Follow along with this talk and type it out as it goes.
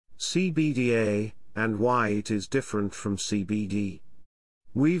CBDA, and why it is different from CBD.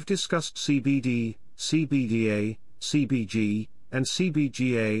 We've discussed CBD, CBDA, CBG, and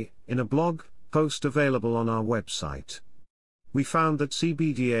CBGA in a blog post available on our website. We found that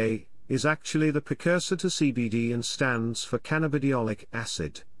CBDA is actually the precursor to CBD and stands for cannabidiolic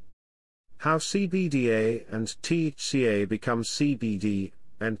acid. How CBDA and THCA become CBD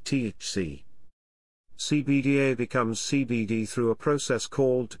and THC. CBDA becomes CBD through a process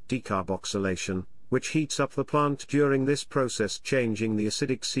called decarboxylation, which heats up the plant during this process, changing the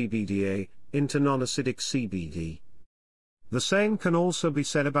acidic CBDA into non-acidic CBD. The same can also be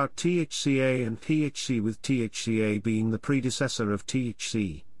said about THCA and THC, with THCA being the predecessor of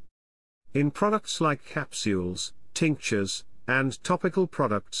THC. In products like capsules, tinctures, and topical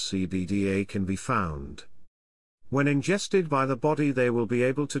products, CBDA can be found. When ingested by the body, they will be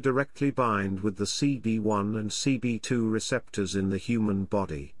able to directly bind with the CB1 and CB2 receptors in the human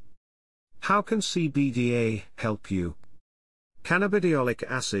body. How can CBDA help you? Cannabidiolic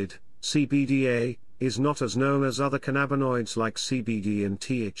acid, CBDA, is not as known as other cannabinoids like CBD and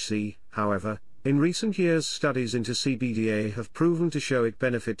THC. However, in recent years studies into CBDA have proven to show it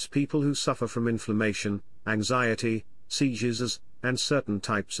benefits people who suffer from inflammation, anxiety, seizures, and certain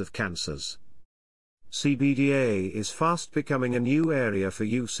types of cancers. CBDA is fast becoming a new area for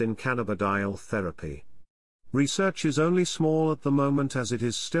use in cannabidiol therapy. Research is only small at the moment, as it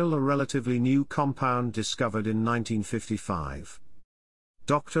is still a relatively new compound discovered in 1955.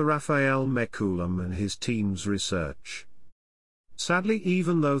 Dr. Raphael Mechoulam and his team's research. Sadly,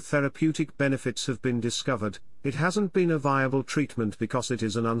 even though therapeutic benefits have been discovered, it hasn't been a viable treatment because it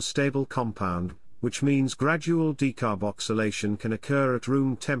is an unstable compound, which means gradual decarboxylation can occur at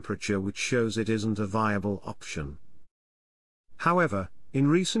room temperature, which shows it isn't a viable option. However, in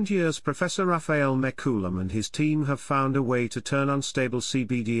recent years Professor Raphael Mechoulam and his team have found a way to turn unstable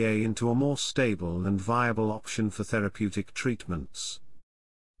CBDA into a more stable and viable option for therapeutic treatments.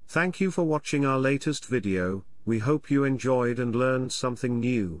 Thank you for watching our latest video. We hope you enjoyed and learned something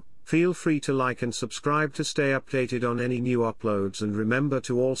new. Feel free to like and subscribe to stay updated on any new uploads, and remember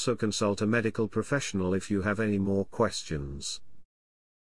to also consult a medical professional if you have any more questions.